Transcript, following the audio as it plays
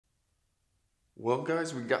Well,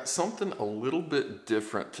 guys, we got something a little bit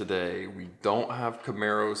different today. We don't have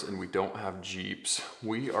Camaros and we don't have Jeeps.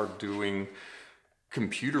 We are doing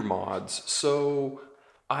computer mods. So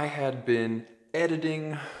I had been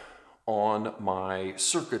editing on my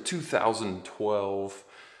circa 2012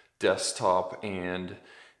 desktop and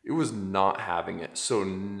it was not having it. So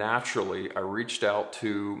naturally, I reached out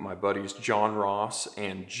to my buddies John Ross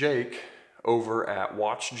and Jake over at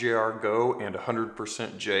Watch JR Go and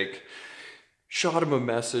 100% Jake. Shot him a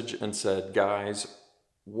message and said, guys,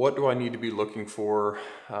 what do I need to be looking for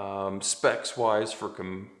specs wise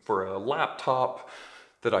for a laptop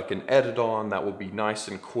that I can edit on that will be nice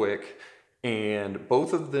and quick? And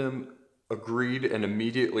both of them agreed and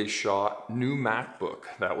immediately shot new MacBook.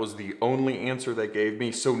 That was the only answer they gave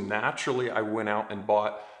me. So naturally I went out and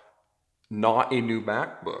bought not a new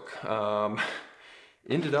MacBook.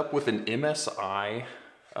 Ended up with an MSI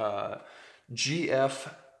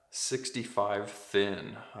GF65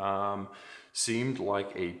 Thin. Seemed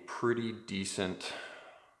like a pretty decent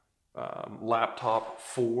laptop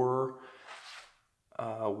for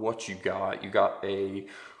what you got. You got a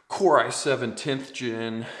Core i7 10th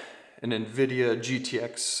gen, an NVIDIA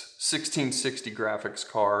GTX 1660 graphics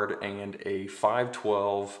card, and a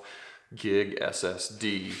 512 gig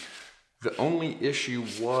SSD. The only issue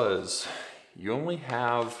was you only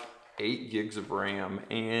have 8 gigs of RAM,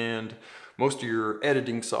 and most of your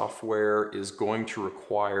editing software is going to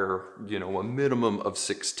require, a minimum of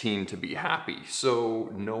 16 to be happy.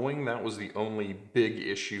 So knowing that was the only big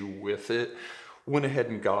issue with it, went ahead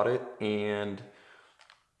and got it and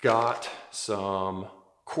got some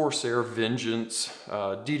Corsair Vengeance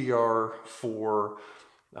DDR4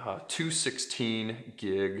 216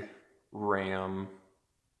 gig RAM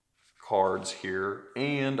cards here.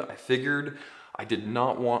 And I figured I did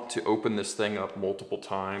not want to open this thing up multiple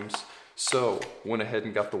times. So went ahead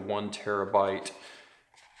and got the 1 terabyte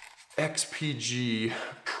XPG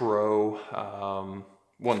Pro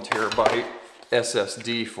 1 terabyte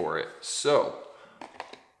SSD for it. So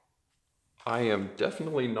I am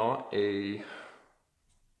definitely not a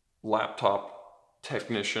laptop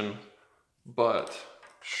technician, but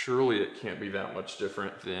surely it can't be that much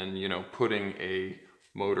different than, putting a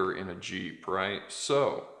motor in a Jeep, right?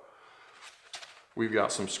 So we've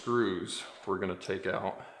got some screws we're gonna take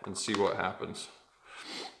out and see what happens.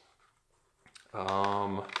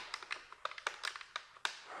 And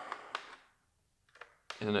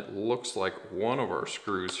it looks like one of our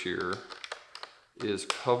screws here is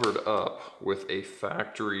covered up with a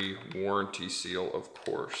factory warranty seal, of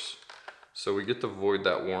course. So we get to void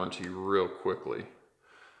that warranty real quickly.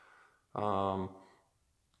 One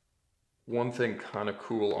thing kind of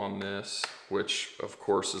cool on this, which of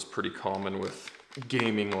course is pretty common with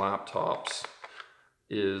gaming laptops,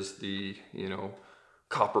 is the,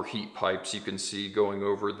 copper heat pipes you can see going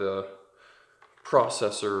over the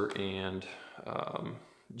processor and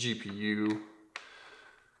GPU.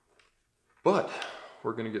 But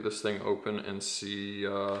we're gonna get this thing open and see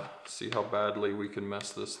how badly we can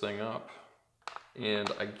mess this thing up.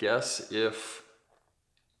 And I guess if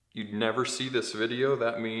you'd never see this video,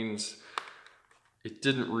 that means it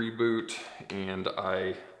didn't reboot and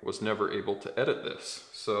I was never able to edit this.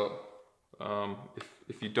 So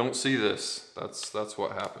if you don't see this, that's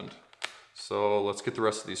what happened. So let's get the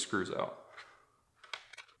rest of these screws out.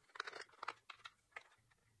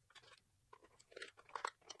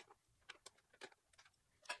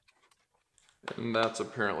 And that's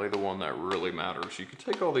apparently the one that really matters. You can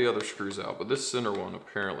take all the other screws out, but this center one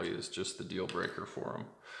apparently is just the deal breaker for them.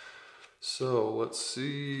 So let's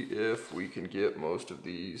see if we can get most of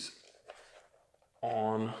these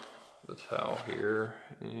on the towel here.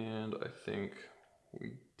 And I think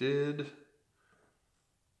we did.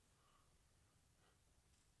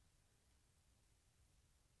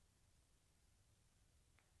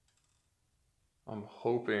 I'm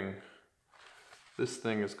hoping this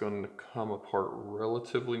thing is going to come apart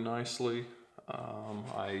relatively nicely.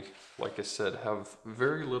 Like I said, have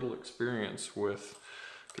very little experience with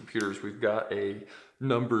computers. We've got a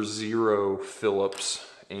number 0 Phillips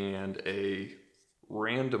and a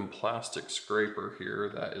random plastic scraper here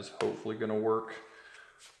that is hopefully going to work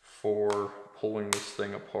for pulling this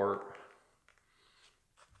thing apart.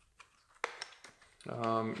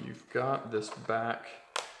 You've got this back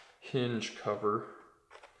hinge cover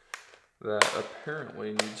that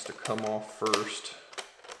apparently needs to come off first,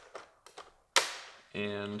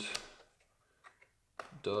 and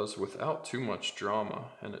does without too much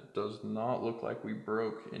drama, and it does not look like we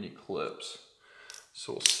broke any clips.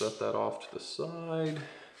 So we'll set that off to the side,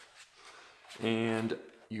 and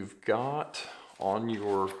you've got on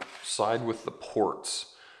your side with the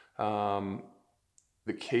ports,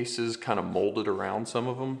 the cases kind of molded around some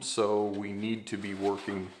of them, so we need to be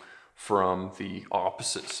working from the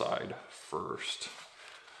opposite side first.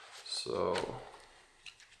 So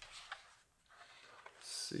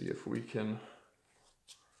see if we can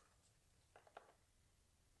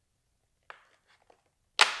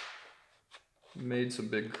made some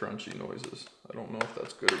big crunchy noises. I don't know if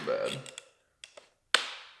that's good or bad.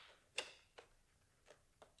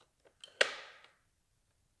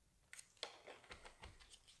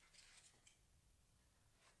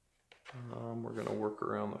 We're going to work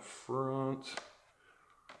around the front.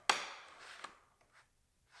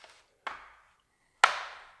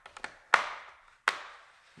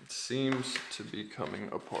 It seems to be coming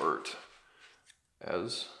apart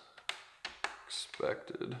as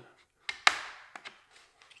expected.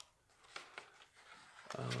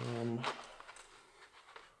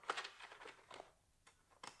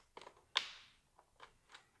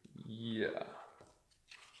 Yeah.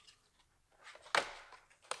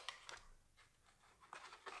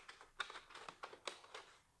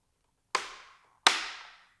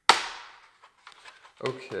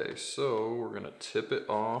 Okay, so we're gonna tip it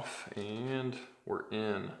off and we're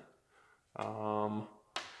in.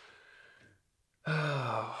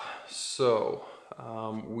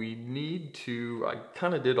 We need to, I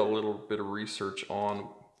kind of did a little bit of research on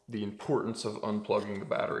the importance of unplugging the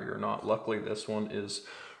battery or not. Luckily, this one is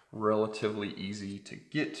relatively easy to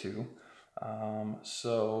get to.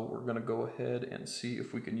 So we're gonna go ahead and see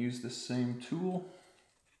if we can use the same tool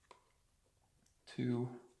to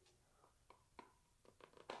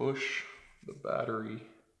push the battery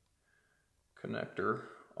connector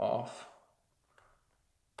off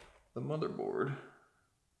the motherboard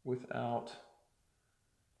without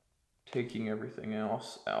taking everything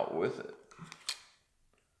else out with it.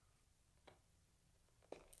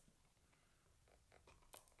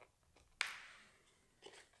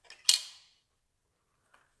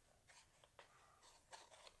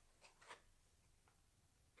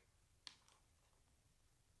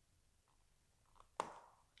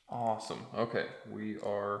 Awesome. Okay, we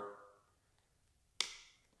are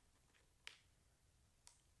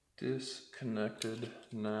disconnected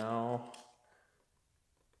now.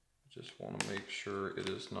 Just want to make sure it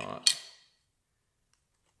is not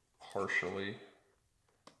partially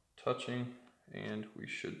touching, and we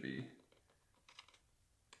should be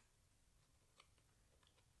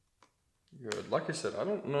good. Like I said, I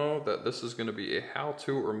don't know that this is going to be a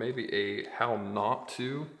how-to or maybe a how not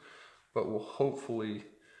to, but we'll hopefully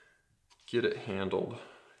get it handled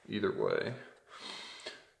either way.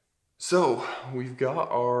 So we've got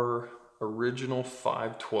our original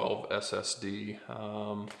 512 SSD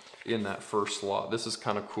in that first slot. This is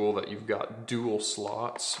kind of cool that you've got dual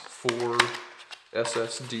slots for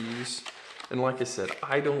SSDs. And like I said,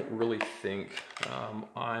 I don't really think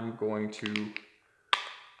I'm going to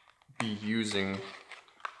be using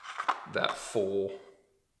that full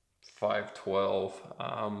 512,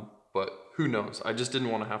 but who knows? I just didn't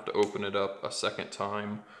want to have to open it up a second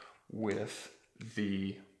time with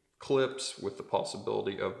the clips, with the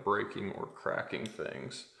possibility of breaking or cracking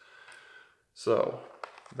things. So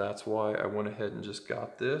that's why I went ahead and just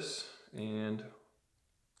got this and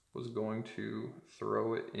was going to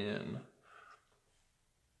throw it in.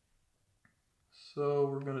 So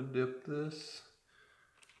we're going to dip this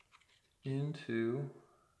into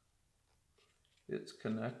its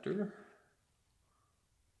connector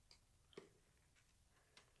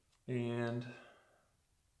and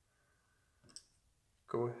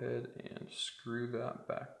go ahead and screw that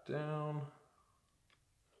back down.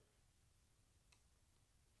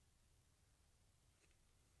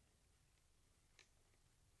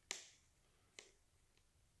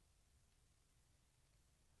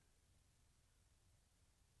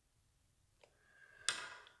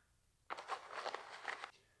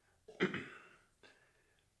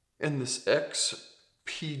 And this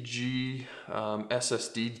XPG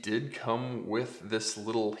SSD did come with this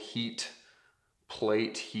little heat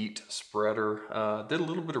plate, heat spreader. Did a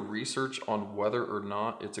little bit of research on whether or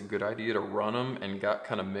not it's a good idea to run them and got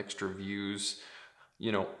kind of mixed reviews.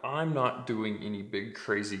 You know, I'm not doing any big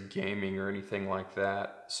crazy gaming or anything like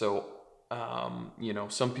that. So, you know,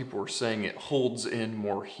 some people were saying it holds in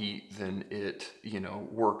more heat than it, you know,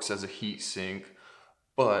 works as a heat sink.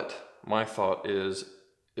 But my thought is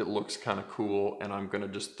it looks kind of cool and I'm gonna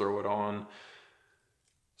just throw it on.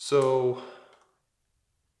 So,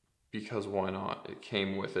 because why not? It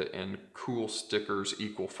came with it, and cool stickers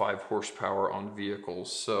equal 5 horsepower on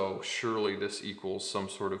vehicles. So surely this equals some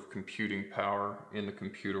sort of computing power in the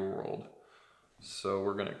computer world. So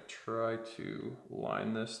we're gonna try to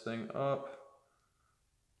line this thing up.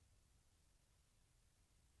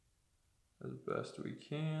 as best we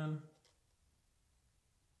can.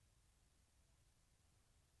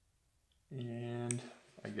 And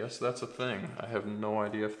I guess that's a thing. I have no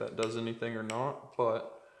idea if that does anything or not,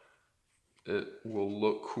 but it will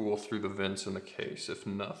look cool through the vents in the case, if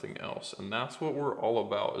nothing else. And that's what we're all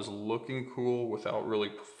about, is looking cool without really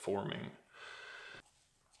performing.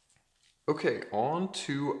 Okay, on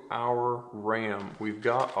to our RAM. We've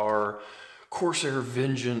got our Corsair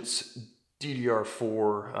Vengeance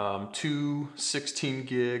DDR4, two 16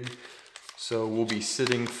 gig. So we'll be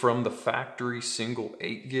sitting from the factory single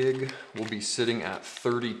 8 gig, we'll be sitting at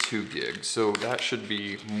 32 gig. So that should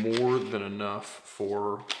be more than enough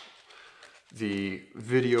for the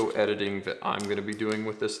video editing that I'm gonna be doing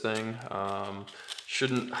with this thing. I'm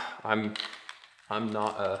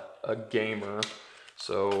not a gamer,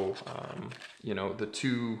 so you know, the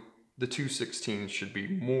two 16s should be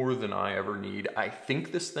more than I ever need. I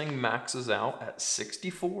think this thing maxes out at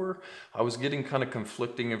 64. I was getting kind of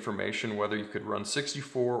conflicting information whether you could run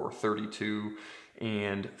 64 or 32,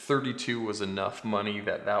 and 32 was enough money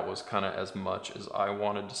that was kind of as much as I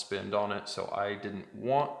wanted to spend on it, so I didn't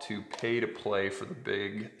want to pay to play for the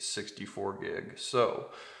big 64 gig. So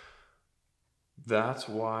that's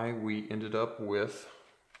why we ended up with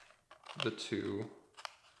the two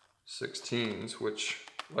 16s, which,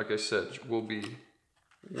 like I said, will be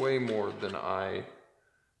way more than I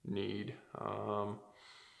need.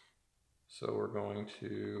 So we're going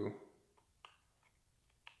to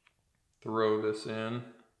throw this in.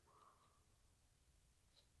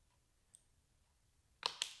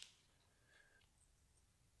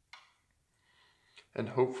 And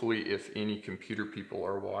hopefully, if any computer people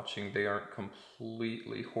are watching, they aren't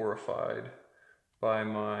completely horrified by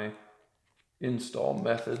my install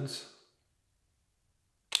methods.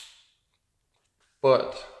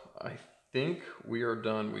 But I think we are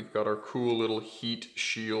done. We've got our cool little heat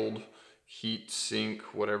shield, heat sink,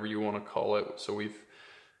 whatever you want to call it. So we've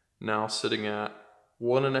now sitting at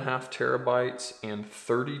 1.5 terabytes and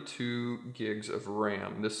 32 gigs of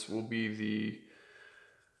RAM. This will be the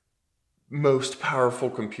most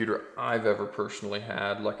powerful computer I've ever personally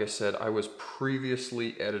had. Like I said, I was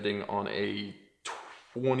previously editing on a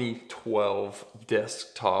 2012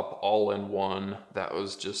 desktop all-in-one that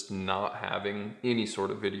was just not having any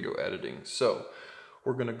sort of video editing. So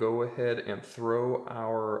we're gonna go ahead and throw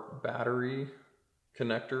our battery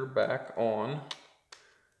connector back on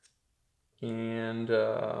and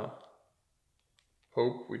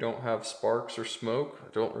hope we don't have sparks or smoke. I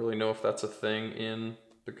don't really know if that's a thing in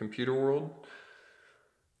the computer world.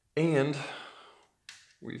 And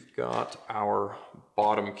we've got our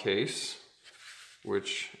bottom case,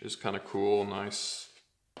 which is kind of cool, nice,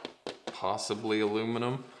 possibly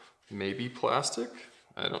aluminum, maybe plastic,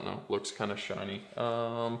 I don't know, looks kind of shiny.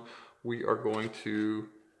 We are going to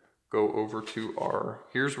go over to our,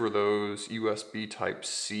 here's where those USB type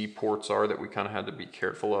C ports are that we kind of had to be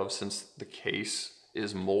careful of since the case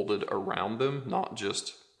is molded around them, not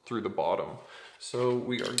just through the bottom. So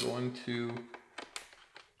we are going to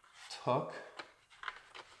tuck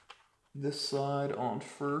this side on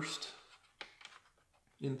first,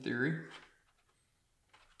 in theory.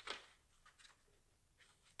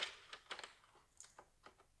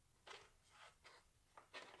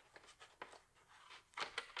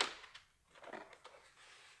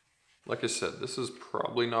 Like I said, this is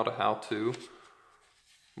probably not a how-to,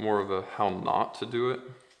 more of a how not to do it.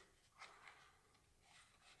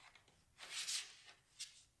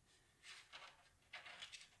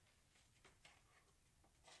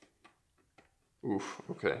 Oof,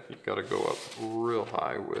 okay, you gotta go up real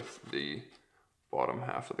high with the bottom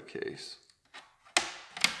half of the case.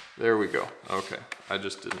 There we go, okay. I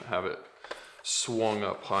just didn't have it swung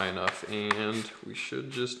up high enough, and we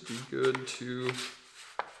should just be good to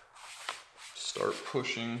start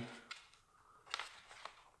pushing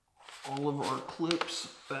all of our clips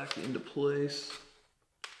back into place.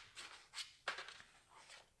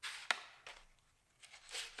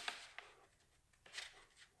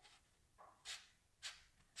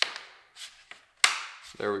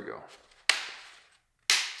 There we go.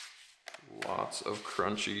 Lots of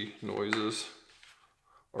crunchy noises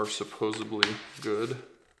are supposedly good.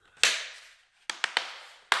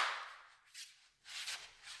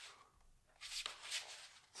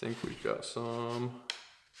 I think we've got some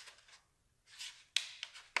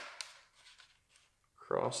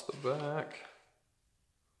across the back.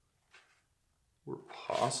 We're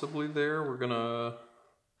possibly there. We're gonna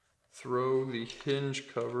throw the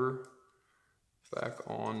hinge cover back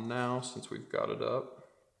on now since we've got it up.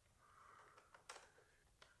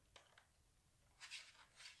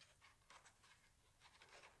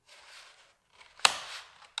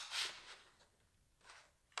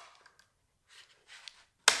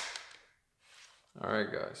 All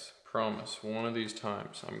right, guys, promise one of these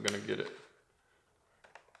times I'm gonna get it.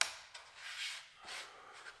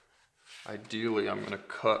 Ideally, I'm gonna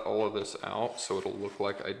cut all of this out so it'll look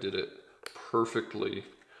like I did it perfectly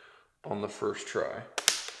on the first try.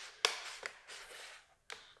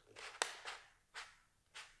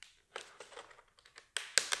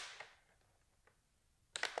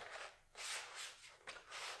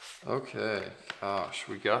 Okay, gosh,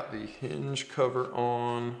 we got the hinge cover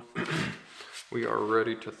on. We are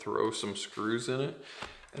ready to throw some screws in it,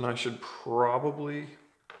 and I should probably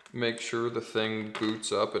make sure the thing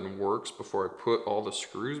boots up and works before I put all the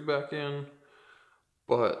screws back in,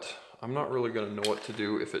 but I'm not really gonna know what to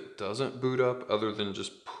do if it doesn't boot up other than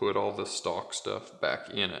just put all the stock stuff back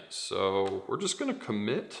in it. So we're just gonna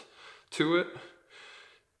commit to it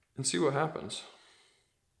and see what happens.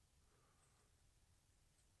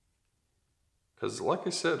 Because like I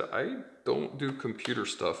said, I don't do computer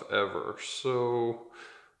stuff ever, so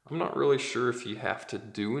I'm not really sure if you have to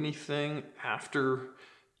do anything after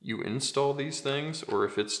you install these things or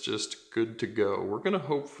if it's just good to go. We're gonna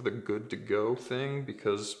hope for the good to go thing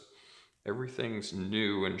because everything's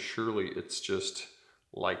new and surely it's just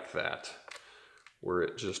like that, where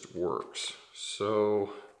it just works.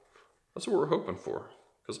 So that's what we're hoping for,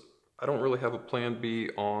 because I don't really have a plan B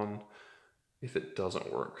on if it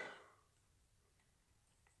doesn't work.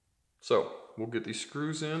 So we'll get these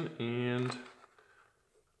screws in and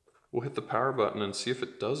we'll hit the power button and see if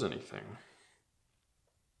it does anything.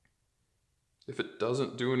 If it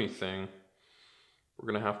doesn't do anything,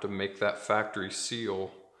 we're gonna have to make that factory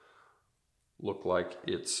seal look like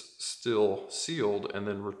it's still sealed and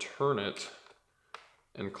then return it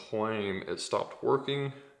and claim it stopped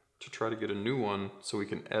working to try to get a new one so we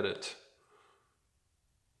can edit.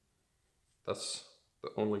 That's the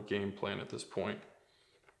only game plan at this point.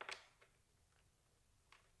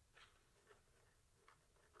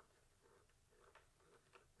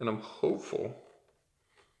 And I'm hopeful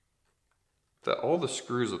that all the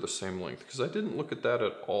screws are the same length, because I didn't look at that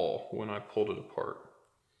at all when I pulled it apart.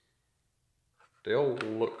 They all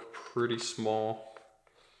look pretty small,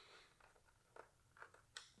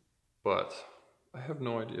 but I have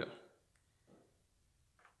no idea.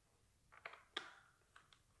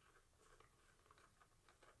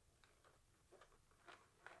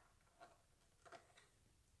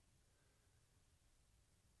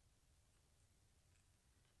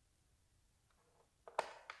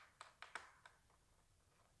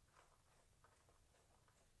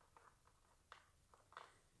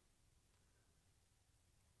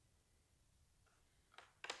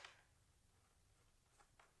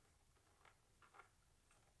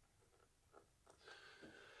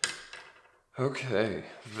 Okay,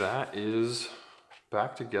 that is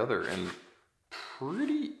back together and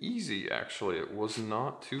pretty easy actually. It was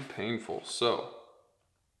not too painful. So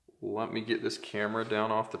let me get this camera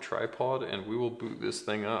down off the tripod and we will boot this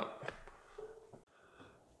thing up.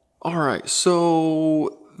 All right,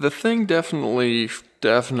 so the thing definitely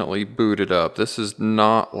booted up. This is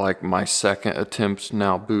not like my second attempt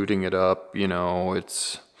now booting it up. You know,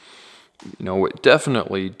 it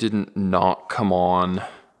definitely didn't not come on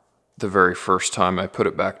the very first time I put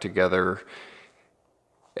it back together.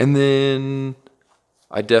 And then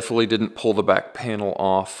I definitely didn't pull the back panel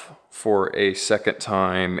off for a second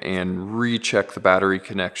time and recheck the battery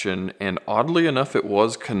connection. And oddly enough, it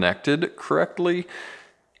was connected correctly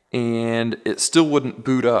and it still wouldn't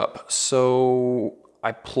boot up. So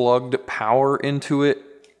I plugged power into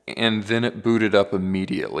it and then it booted up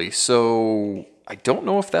immediately. So I don't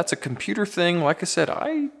know if that's a computer thing. Like I said,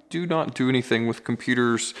 I do not do anything with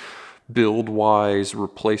computers build-wise,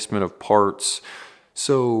 replacement of parts.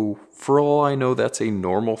 So for all I know, that's a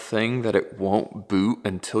normal thing that it won't boot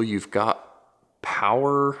until you've got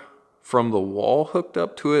power from the wall hooked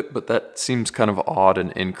up to it, but that seems kind of odd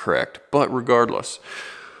and incorrect. But regardless,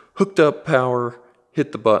 hooked up power,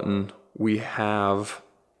 hit the button, we have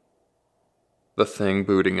the thing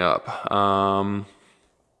booting up.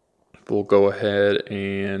 We'll go ahead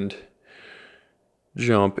and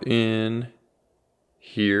jump in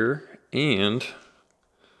here and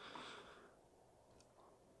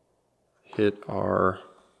hit our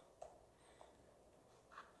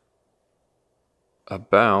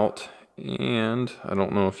about, and I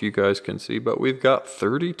don't know if you guys can see, but we've got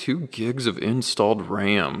 32 gigs of installed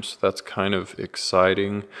RAM. So that's kind of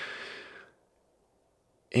exciting.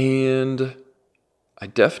 And I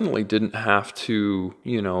definitely didn't have to,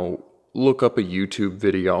 look up a YouTube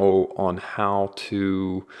video on how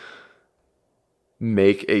to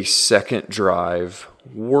make a second drive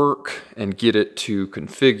work and get it to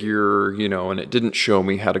configure, you know, and it didn't show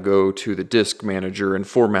me how to go to the disk manager and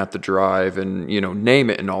format the drive and, you know,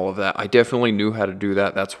 name it and all of that. I definitely knew how to do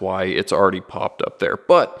that. That's why it's already popped up there.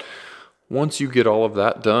 But once you get all of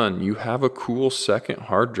that done, you have a cool second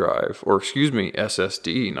hard drive, or excuse me,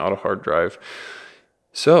 SSD, not a hard drive.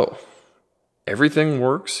 So everything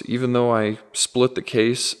works, even though I split the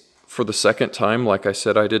case for the second time, like I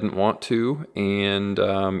said I didn't want to, and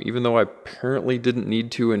even though I apparently didn't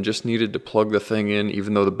need to and just needed to plug the thing in,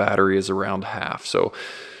 even though the battery is around half. So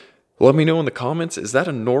let me know in the comments, is that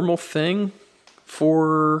a normal thing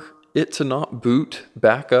for it to not boot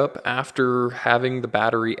back up after having the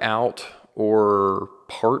battery out or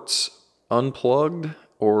parts unplugged?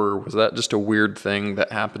 Or was that just a weird thing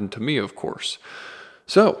that happened to me, of course?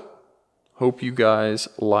 So hope you guys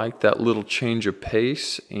like that little change of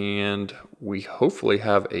pace, and we hopefully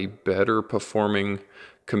have a better performing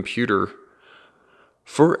computer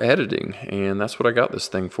for editing, and that's what I got this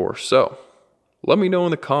thing for. So let me know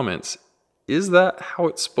in the comments, is that how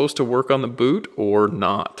it's supposed to work on the boot or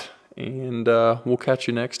not? And we'll catch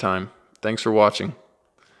you next time. Thanks for watching.